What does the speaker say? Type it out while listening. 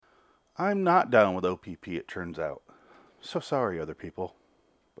I'm not down with OPP, it turns out. So sorry, other people.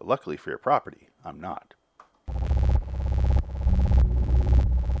 But luckily for your property, I'm not.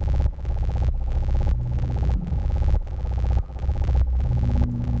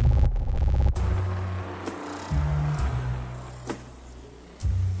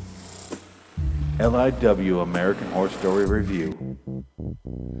 LIW American Horror Story Review.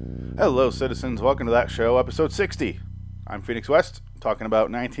 Hello, citizens. Welcome to that show, episode 60. I'm Phoenix West, talking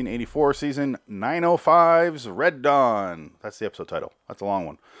about 1984 season 905's Red Dawn. That's the episode title. That's a long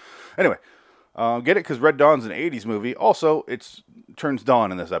one. Anyway, get it because Red Dawn's an 80s movie. Also, it turns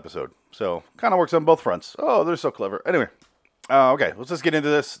dawn in this episode. So, kind of works on both fronts. Oh, they're so clever. Anyway, okay, let's just get into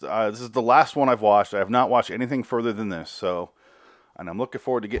this. This is the last one I've watched. I have not watched anything further than this, so... And I'm looking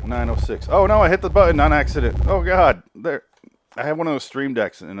forward to getting 906. Oh no, I hit the button on accident. Oh god. There. I had one of those Stream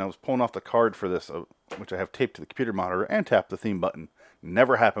Decks and I was pulling off the card for this, which I have taped to the computer monitor, and tapped the theme button.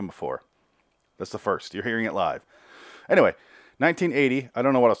 Never happened before. That's the first. You're hearing it live. Anyway, 1980. I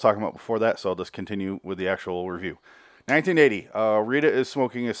don't know what I was talking about before that, so I'll just continue with the actual review. 1980. Rita is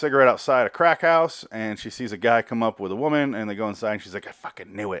smoking a cigarette outside a crack house, and she sees a guy come up with a woman, and they go inside, and she's like, I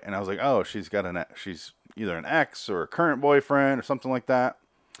fucking knew it. And I was like, oh, she's either an ex or a current boyfriend or something like that.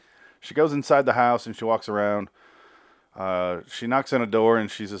 She goes inside the house, and she walks around. She knocks on a door, and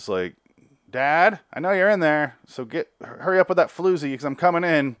she's just like, Dad, I know you're in there, so hurry up with that floozy, because I'm coming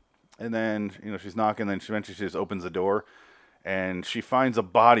in. And then, she's knocking, and then eventually she just opens the door, and she finds a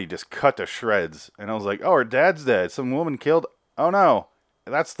body just cut to shreds. And I was like, oh, her dad's dead. Some woman killed. Oh, no.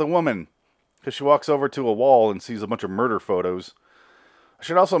 That's the woman. Because she walks over to a wall and sees a bunch of murder photos. I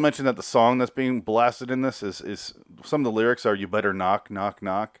should also mention that the song that's being blasted in this is some of the lyrics are, you better knock, knock,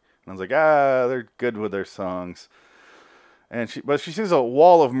 knock. And I was like, they're good with their songs. But she sees a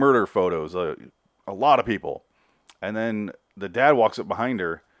wall of murder photos, a lot of people. And then the dad walks up behind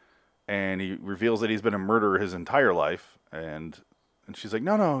her, and he reveals that he's been a murderer his entire life. And she's like,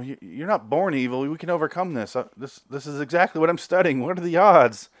 no, you're not born evil. We can overcome this. This is exactly what I'm studying. What are the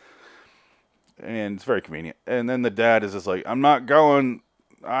odds? And it's very convenient. And then the dad is just like, I'm not going.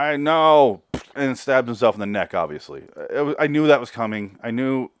 I know. And stabs himself in the neck, obviously. I knew that was coming. I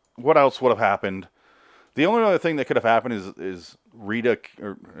knew what else would have happened. The only other thing that could have happened is Rita,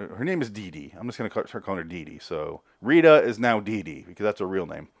 or her name is Dee Dee. I'm just going to start calling her Dee Dee. So Rita is now Dee Dee, because that's her real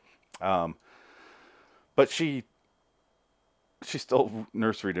name. But she's still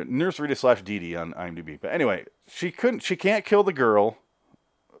Nurse Rita / Dee Dee on IMDb. But anyway, she can't kill the girl,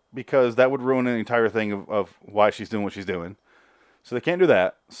 because that would ruin the entire thing of why she's doing what she's doing. So they can't do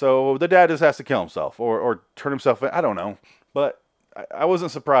that. So the dad just has to kill himself or turn himself in. I don't know. But I wasn't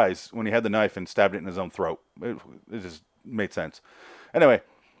surprised when he had the knife and stabbed it in his own throat. It just made sense. Anyway,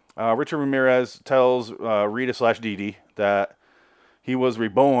 Richard Ramirez tells Rita / Dee Dee that he was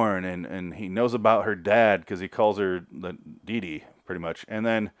reborn, and he knows about her dad because he calls her the Dee Dee, pretty much. And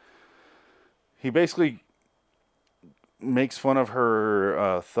then he basically makes fun of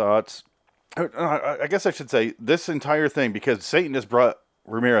her thoughts. I guess I should say this entire thing, because Satan just brought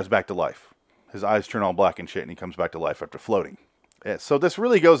Ramirez back to life. His eyes turn all black and shit, and he comes back to life after floating. So this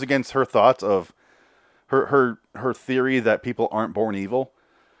really goes against her thoughts of her theory that people aren't born evil.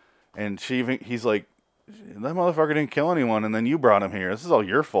 And he's like, that motherfucker didn't kill anyone, and then you brought him here. This is all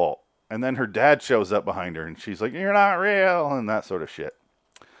your fault. And then her dad shows up behind her, and she's like, you're not real, and that sort of shit.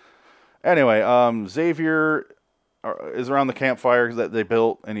 Anyway, Xavier is around the campfire that they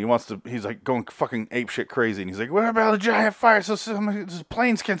built, and he's like going fucking apeshit crazy, and he's like, what about the giant fire so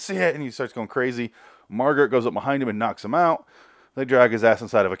planes can see it? And he starts going crazy. Margaret goes up behind him and knocks him out. They drag his ass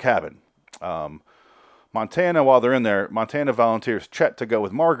inside of a cabin. Montana, while they're in there, Montana volunteers Chet to go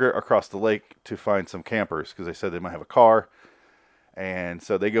with Margaret across the lake to find some campers, because they said they might have a car. And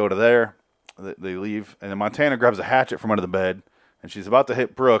so they go to there. They leave, and then Montana grabs a hatchet from under the bed, and she's about to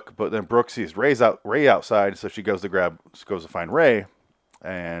hit Brooke, but then Brooke sees Ray outside, so she goes to find Ray,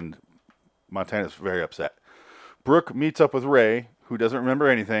 and Montana's very upset. Brooke meets up with Ray, who doesn't remember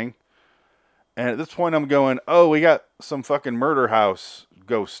anything, and at this point I'm going, oh, we got some fucking murder house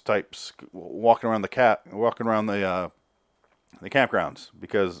ghost types walking around the campgrounds,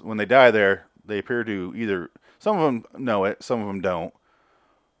 because when they die there, they appear to either, some of them know it, some of them don't,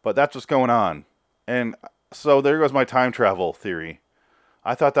 but that's what's going on. And so there goes my time travel theory.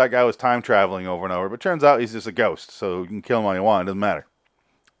 I thought that guy was time traveling over and over, but turns out he's just a ghost, so you can kill him all you want, it doesn't matter.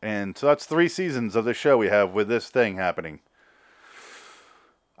 And so that's 3 seasons of the show we have with this thing happening.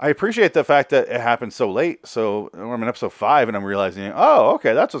 I appreciate the fact that it happened so late. So I'm in episode 5, and I'm realizing, oh,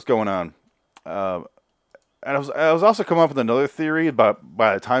 okay, that's what's going on. And I was also coming up with another theory, but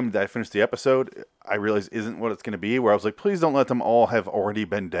by the time that I finished the episode, I realized isn't what it's going to be. Where I was like, please don't let them all have already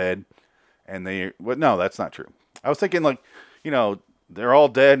been dead, no, that's not true. I was thinking like, they're all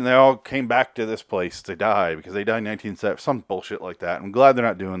dead and they all came back to this place to die because they died in 1970, some bullshit like that. I'm glad they're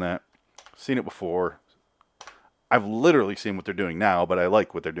not doing that. Seen it before. I've literally seen what they're doing now, but I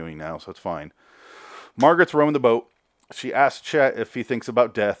like what they're doing now, so it's fine. Margaret's rowing the boat. She asks Chet if he thinks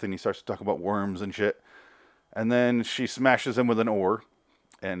about death, and he starts to talk about worms and shit. And then she smashes him with an oar,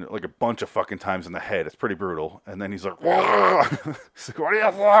 and like a bunch of fucking times in the head. It's pretty brutal. And then he's like, he's like, what are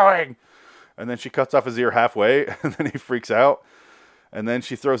you throwing? And then she cuts off his ear halfway, and then he freaks out. And then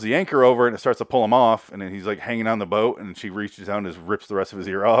she throws the anchor over, and it starts to pull him off. And then he's like hanging on the boat, and she reaches down and just rips the rest of his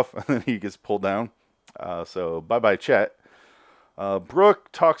ear off, and then he gets pulled down. So bye-bye, Chet. Brooke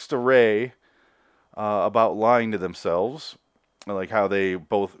talks to Ray about lying to themselves. Like how they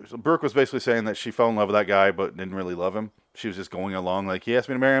both... Brooke was basically saying that she fell in love with that guy, but didn't really love him. She was just going along like, he asked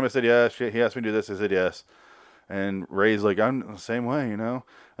me to marry him, I said yes. He asked me to do this, I said yes. And Ray's like, I'm the same way, And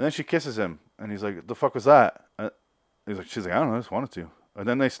then she kisses him, and he's like, the fuck was that? She's like, I don't know, I just wanted to. And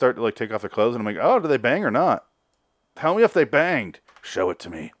then they start to like take off their clothes, and I'm like, oh, do they bang or not? Tell me if they banged. Show it to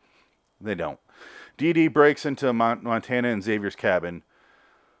me. They don't. Dee Dee breaks into Montana and Xavier's cabin.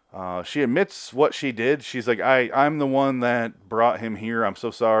 She admits what she did. She's like, I'm the one that brought him here. I'm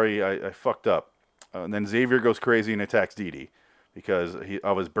so sorry. I fucked up. And then Xavier goes crazy and attacks Dee Dee because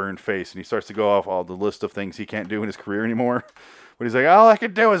of his burned face. And he starts to go off all the list of things he can't do in his career anymore. But he's like, all I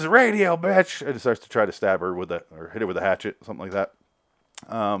can do is radio, bitch. And he starts to try to stab her or hit her with a hatchet, something like that.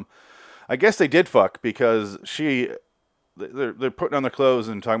 I guess they did fuck because they're putting on their clothes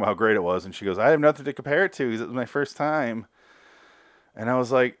and talking about how great it was. And she goes, I have nothing to compare it to. It was my first time. And I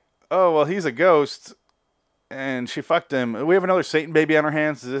was like, oh, well, he's a ghost. And she fucked him. We have another Satan baby on our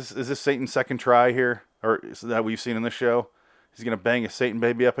hands. Is this Satan's second try here? Or is that what we've seen in this show? He's going to bang a Satan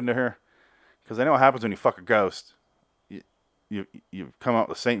baby up into her? Because I know what happens when you fuck a ghost. You come out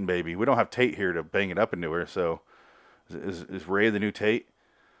with a Satan baby. We don't have Tate here to bang it up into her. So is Ray the new Tate?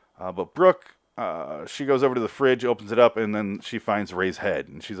 But Brooke, she goes over to the fridge, opens it up, and then she finds Ray's head.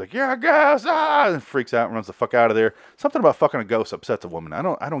 And she's like, you're a ghost! Ah! And freaks out and runs the fuck out of there. Something about fucking a ghost upsets a woman.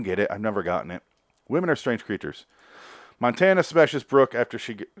 I don't get it. I've never gotten it. Women are strange creatures. Montana smashes Brooke after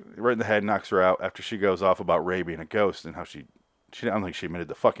right in the head, knocks her out after she goes off about Ray being a ghost and how she I don't think she admitted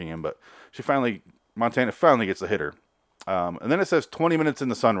to fucking him, but Montana finally gets to hit her. And then it says 20 minutes in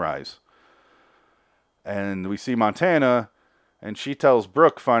the sunrise. And we see Montana, and she tells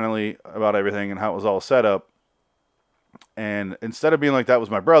Brooke finally about everything and how it was all set up. And instead of being like, that was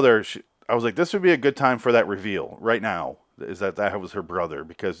my brother, I was like, this would be a good time for that reveal right now, is that was her brother.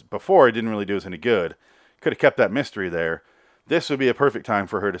 Because before, it didn't really do us any good. Could have kept that mystery there. This would be a perfect time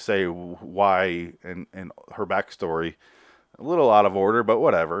for her to say why and her backstory. A little out of order, but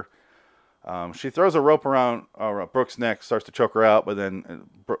whatever. She throws a rope around Brooke's neck, starts to choke her out, but then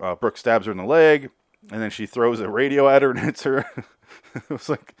Brooke stabs her in the leg, and then she throws a radio at her and hits her.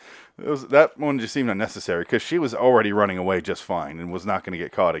 That one just seemed unnecessary because she was already running away just fine and was not going to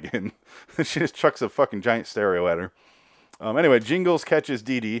get caught again. She just chucks a fucking giant stereo at her. Anyway, Jingles catches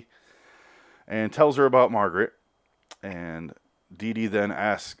Dee Dee and tells her about Margaret, and Dee Dee then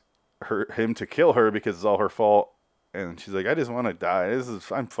asks him to kill her because it's all her fault. And she's like, I just want to die.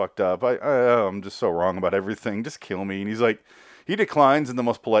 I'm fucked up. I'm just so wrong about everything. Just kill me. And he's like, he declines in the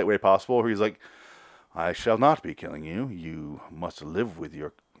most polite way possible. Where he's like, I shall not be killing you. You must live with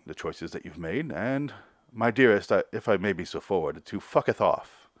the choices that you've made. And my dearest, if I may be so forward, to fucketh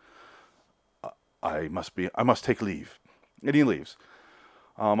off. I must take leave. And he leaves.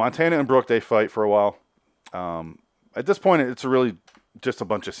 Montana and Brooke, they fight for a while. At this point, it's really just a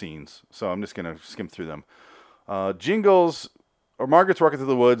bunch of scenes. So I'm just going to skim through them. Jingles, or Margaret's walking through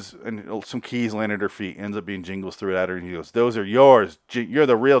the woods, and some keys land at her feet. Ends up being Jingles threw it at her, and he goes, those are yours. You're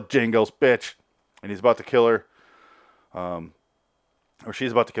the real Jingles, bitch. And he's about to kill her. Or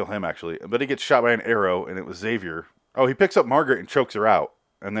she's about to kill him, actually. But he gets shot by an arrow, and it was Xavier. Oh, he picks up Margaret and chokes her out.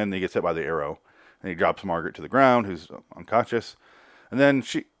 And then he gets hit by the arrow. And he drops Margaret to the ground, who's unconscious. And then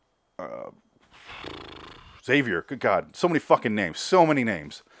Xavier, good God. So many fucking names. So many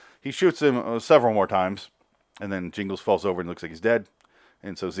names. He shoots him several more times. And then Jingles falls over and looks like he's dead.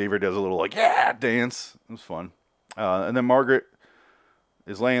 And so Xavier does a little like, yeah, dance. It was fun. And then Margaret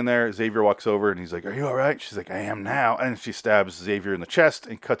is laying there. Xavier walks over and he's like, are you all right? She's like, I am now. And she stabs Xavier in the chest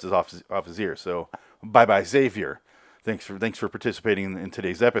and cuts off his ear. So bye-bye, Xavier. Thanks for participating in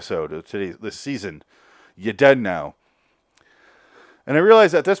today's episode of this season. You're dead now. And I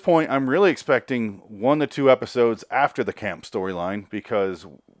realize at this point, I'm really expecting 1 to 2 episodes after the camp storyline because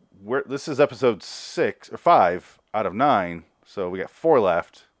this is episode 5 out of 9, so we got 4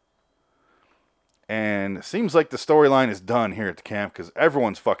 left. And it seems like the storyline is done here at the camp because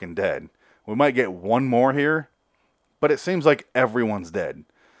everyone's fucking dead. We might get one more here, but it seems like everyone's dead.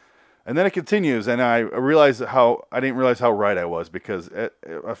 And then it continues, and I didn't realize how right I was, because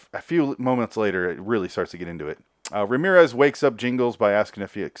a few moments later, it really starts to get into it. Ramirez wakes up Jingles by asking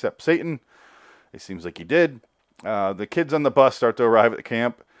if he accepts Satan. It seems like he did. The kids on the bus start to arrive at the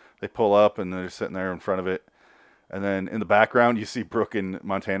camp. They pull up, and they're sitting there in front of it. And then in the background, you see Brooke and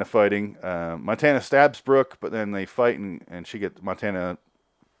Montana fighting. Montana stabs Brooke, but then they fight, and she gets Montana.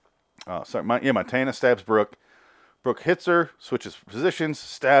 Montana stabs Brooke. Brooke hits her, switches positions,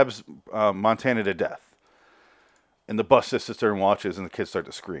 stabs Montana to death. And the bus sits there and watches, and the kids start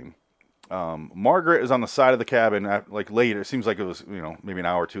to scream. Margaret is on the side of the cabin, later. It seems like it was, maybe an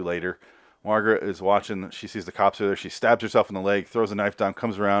hour or two later. Margaret is watching. She sees the cops are there. She stabs herself in the leg, throws a knife down,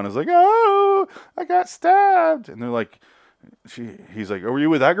 comes around, and is like, "Oh, I got stabbed." And they're like, he's like, "Were you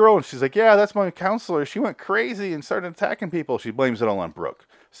with that girl?" And she's like, "Yeah, that's my counselor. She went crazy and started attacking people." She blames it all on Brooke.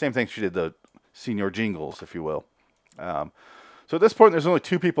 Same thing she did to Senior Jingles, if you will. So at this point, there's only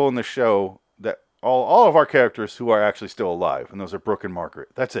two people in the show that all of our characters who are actually still alive, and those are Brooke and Margaret.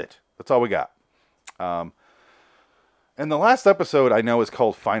 That's it. That's all we got. And the last episode I know is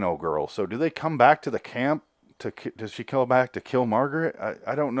called Final Girl. So do they come back to the camp? Does she come back to kill Margaret?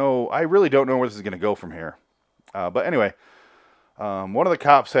 I don't know. I really don't know where this is going to go from here. But anyway, one of the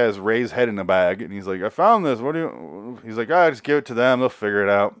cops has Ray's head in a bag, and he's like, "I found this. What do you?" He's like, "Just give it to them. They'll figure it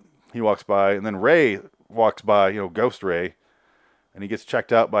out." He walks by, and then Ray walks by, Ghost Ray, and he gets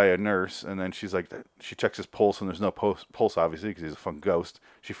checked out by a nurse, and then she's like, she checks his pulse, and there's no pulse, obviously, because he's a fun ghost.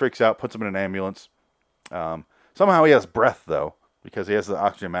 She freaks out, puts him in an ambulance. Somehow he has breath, though, because he has the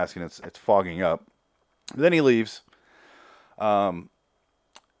oxygen mask, and it's fogging up. Then he leaves. He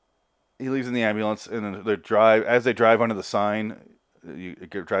leaves in the ambulance, and then as they drive under the sign, it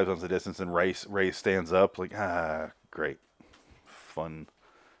drives on the distance, and Ray stands up, like, great. Fun.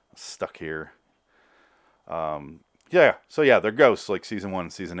 Stuck here. They're ghosts like season 1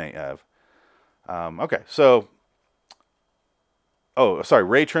 and season 8 have.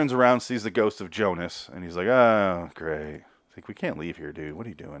 Ray turns around, sees the ghost of Jonas, and he's like, "Oh, great. Like, we can't leave here, dude. What are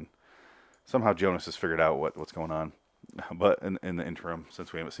you doing?" Somehow Jonas has figured out what's going on, but in the interim,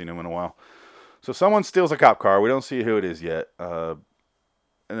 since we haven't seen him in a while. So someone steals a cop car. We don't see who it is yet. And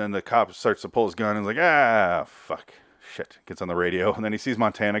then the cop starts to pull his gun and is like, fuck. Shit. Gets on the radio, and then he sees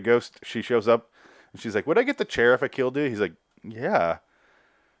Montana Ghost. She shows up, and she's like, "Would I get the chair if I killed you?" He's like, "Yeah."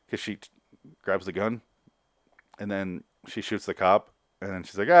 Because she grabs the gun, and then she shoots the cop, and then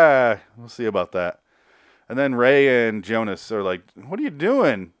she's like, "We'll see about that." And then Ray and Jonas are like, "What are you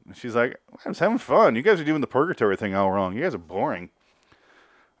doing?" And she's like, "I'm just having fun. You guys are doing the purgatory thing all wrong. You guys are boring."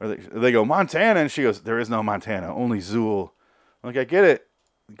 Or they go, "Montana," and she goes, "There is no Montana, only Zool." I'm like, I get it.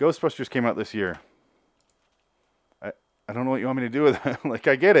 Ghostbusters came out this year. I don't know what you want me to do with that. Like,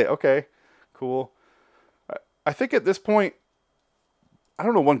 I get it. Okay, cool. I think at this point, I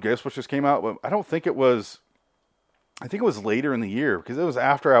don't know when Ghostbusters came out, but I think it was later in the year, because it was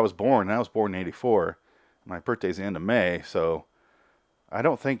after I was born, and I was born in 1984. My birthday's the end of May, so I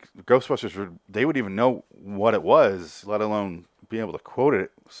don't think Ghostbusters they would even know what it was, let alone be able to quote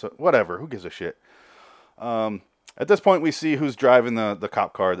it. So whatever, who gives a shit? At this point, we see who's driving the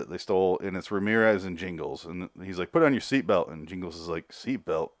cop car that they stole, and it's Ramirez and Jingles. And he's like, "Put on your seatbelt." And Jingles is like,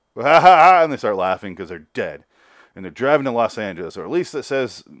 "Seatbelt?" And they start laughing because they're dead. And they're driving to Los Angeles, or at least it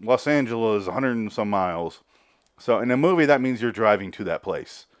says Los Angeles, 100 and some miles. So in a movie, that means you're driving to that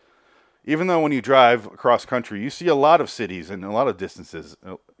place. Even though when you drive across country, you see a lot of cities and a lot of distances.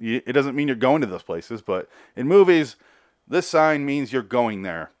 It doesn't mean you're going to those places, but in movies, this sign means you're going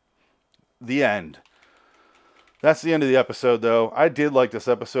there. The end. That's the end of the episode, though. I did like this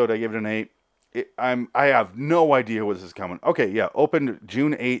episode. I gave it an 8. I have no idea what this is coming. Okay, yeah, opened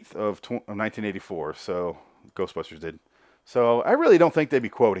June 8th of 1984. So Ghostbusters did. So I really don't think they'd be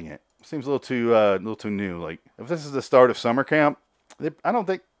quoting it. Seems a little too new. Like, if this is the start of summer camp, I don't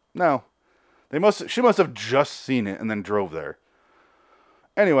think. No, she must have just seen it and then drove there.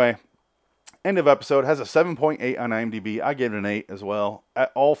 Anyway, end of episode. Has a 7.8 on IMDb. I gave it an 8 as well.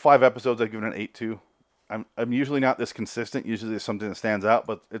 At all 5 episodes, I've given it an 8 too. I'm usually not this consistent. Usually there's something that stands out,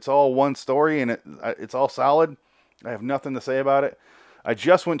 but it's all one story, and it's all solid. I have nothing to say about it. I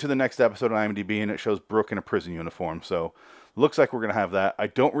just went to the next episode on IMDb, and it shows Brooke in a prison uniform, so looks like we're going to have that. I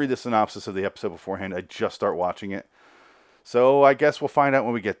don't read the synopsis of the episode beforehand. I just start watching it. So I guess we'll find out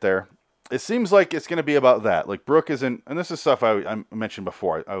when we get there. It seems like it's going to be about that. Like, Brooke isn't, and this is stuff I mentioned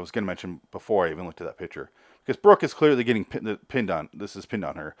before. I was going to mention before I even looked at that picture. Because Brooke is clearly getting pinned on. This is pinned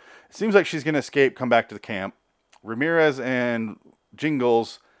on her. It seems like she's going to escape, come back to the camp. Ramirez and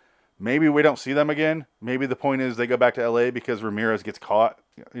Jingles, maybe we don't see them again. Maybe the point is they go back to LA because Ramirez gets caught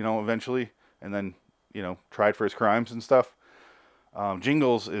eventually, and then, tried for his crimes and stuff.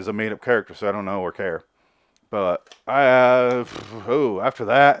 Jingles is a made-up character, so I don't know or care. But after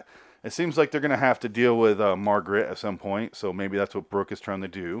that, it seems like they're going to have to deal with Margaret at some point, so maybe that's what Brooke is trying to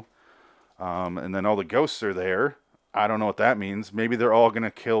do. And then all the ghosts are there. I don't know what that means. Maybe they're all going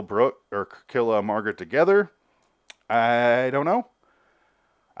to kill Brooke or kill Margaret together. I don't know.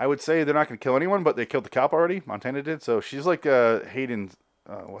 I would say they're not going to kill anyone, but they killed the cop already. Montana did. So she's like Hayden.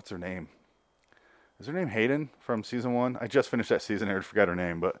 What's her name? Is her name Hayden from season 1? I just finished that season. I forgot her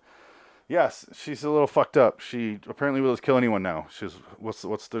name, but yes, she's a little fucked up. She apparently will just kill anyone now. She's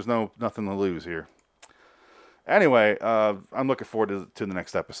there's nothing to lose here. Anyway, I'm looking forward to the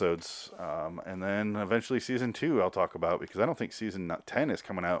next episodes, and then eventually season 2 I'll talk about, because I don't think season 10 is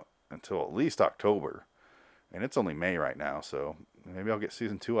coming out until at least October, and it's only May right now, so maybe I'll get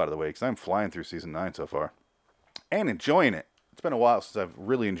season 2 out of the way, because I'm flying through season 9 so far and enjoying it. It's been a while since I've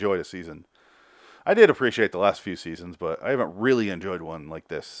really enjoyed a season. I did appreciate the last few seasons, but I haven't really enjoyed one like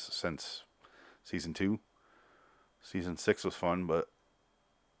this since season 2. Season 6 was fun, but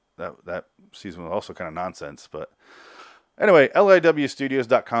that season was also kind of nonsense. But anyway,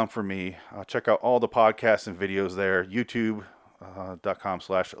 liwstudios.com for me. Check out all the podcasts and videos there.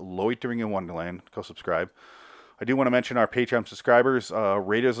 YouTube.com/Loitering in Wonderland. Go subscribe. I do want to mention our Patreon subscribers,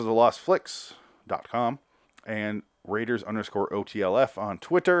 RaidersOfTheLostFlicks.com and Raiders_OTLF on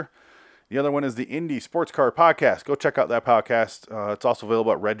Twitter. The other one is the Indie Sports Car Podcast. Go check out that podcast. It's also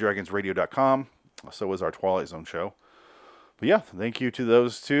available at RedDragonsRadio.com. So is our Twilight Zone show. But yeah, thank you to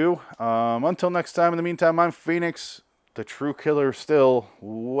those two. Until next time, in the meantime, I'm Phoenix, the true killer still,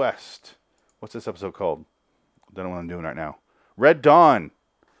 West. What's this episode called? Don't know what I'm doing right now. Red Dawn.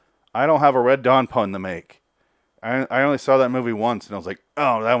 I don't have a Red Dawn pun to make. I only saw that movie once, and I was like,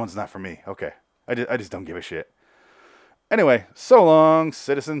 oh, that one's not for me. Okay. I just don't give a shit. Anyway, so long,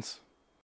 citizens.